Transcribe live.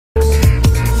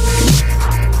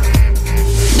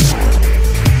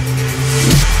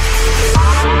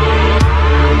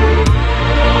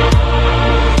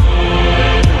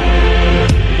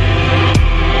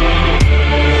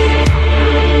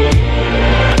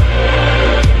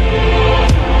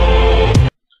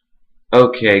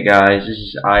Okay guys, this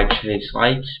is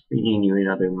iChaseLights bringing you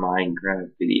another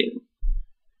Minecraft video.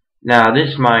 Now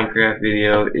this Minecraft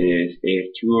video is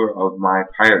a tour of my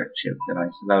pirate ship that I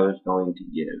said I was going to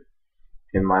give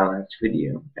in my last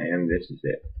video, and this is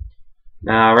it.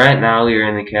 Now right now we are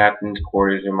in the captain's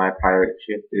quarters of my pirate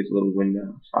ship. There's a little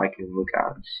window so I can look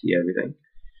out and see everything.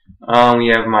 We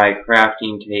have my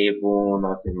crafting table,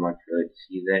 nothing much really to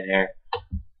see there.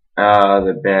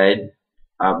 The bed,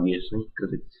 obviously,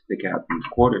 because it's the captain's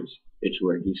quarters. It's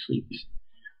where he sleeps.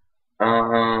 We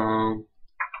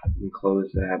can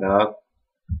close that up.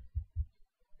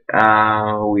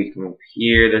 We come up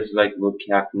here. This is like a little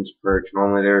captain's perch.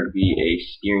 Normally there would be a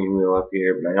steering wheel up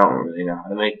here, but I don't really know how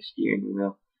to make a steering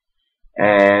wheel.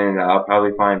 And I'll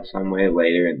probably find some way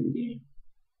later in the game.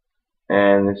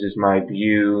 And this is my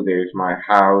view. There's my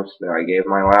house that I gave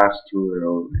my last tour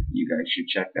over. You guys should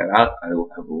check that out. I will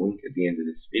have a link at the end of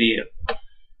this video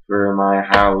for my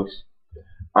house.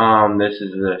 This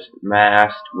is the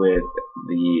mast with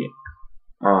the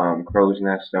crow's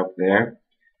nest up there.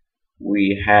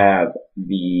 We have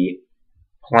the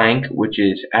plank, which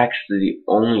is actually the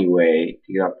only way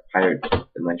to get off the pirate ship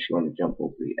unless you want to jump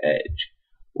over the edge,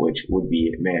 which would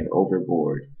be man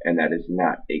overboard, and that is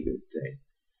not a good thing.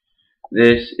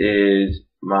 This is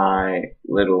my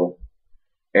little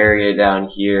area down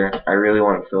here. I really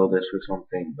want to fill this with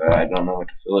something, but I don't know what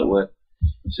to fill it with.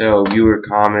 So viewer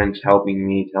comments helping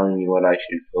me, telling me what I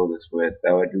should fill this with,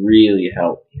 that would really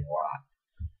help me a lot.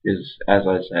 Because, as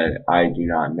I said, I do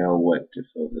not know what to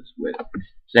fill this with.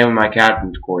 Same with my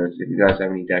captain's quarters. If you guys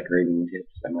have any decorating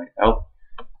tips that might help,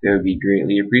 they would be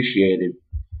greatly appreciated.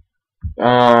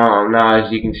 Now,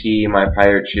 as you can see, my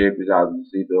pirate ship is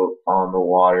obviously built on the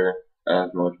water,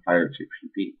 as most pirate ships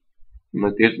should be. And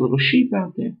look, there's a little sheep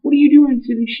out there. What are you doing,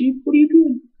 silly sheep? What are you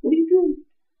doing? What are you doing?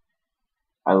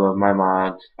 I love my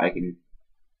mods. I can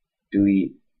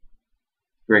delete,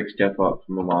 break stuff up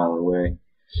from a mile away.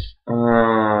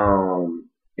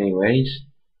 Anyways,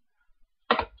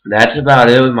 that's about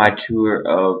it with my tour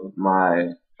of my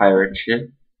pirate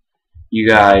ship. You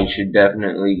guys should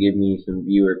definitely give me some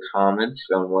viewer comments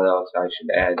on what else I should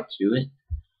add to it.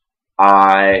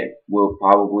 I will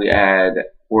probably add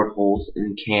portholes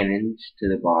and cannons to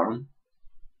the bottom.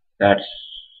 That's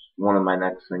one of my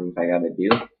next things I gotta do,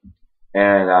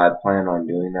 and I plan on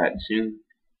doing that soon.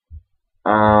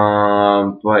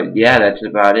 But yeah, that's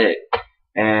about it.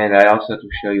 And I also have to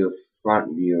show you a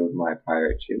front view of my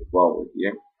pirate ship while we're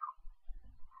here.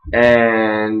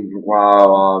 And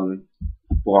while I'm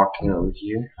walking over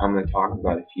here, I'm going to talk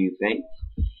about a few things.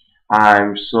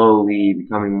 I'm slowly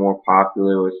becoming more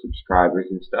popular with subscribers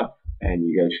and stuff, and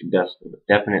you guys should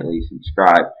definitely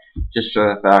subscribe, just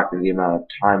for the fact that the amount of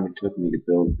time it took me to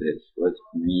build this was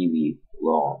really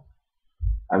long.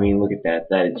 I mean, look at that.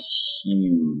 That is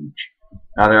huge.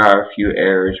 Now there are a few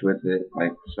errors with it,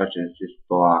 like such as just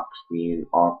blocks being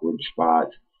awkward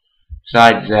spots.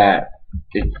 Besides that,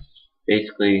 it's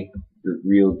basically the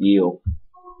real deal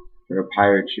for a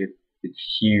pirate ship. It's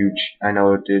huge. I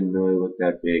know it didn't really look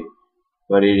that big,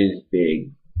 but it is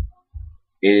big.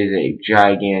 It is a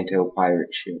giganto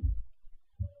pirate ship.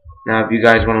 Now if you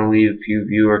guys want to leave a few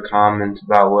viewer comments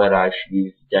about what I should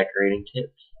use as decorating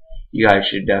tips, you guys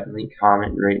should definitely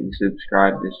comment, rate, and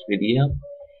subscribe this video.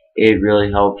 It really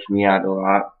helps me out a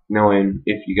lot, knowing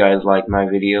if you guys like my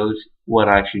videos, what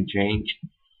I should change.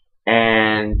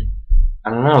 And, I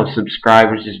don't know,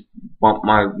 subscribers just bump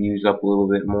my views up a little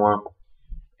bit more.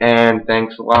 And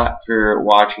thanks a lot for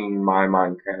watching my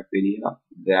Minecraft video.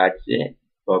 That's it.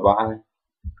 Bye-bye.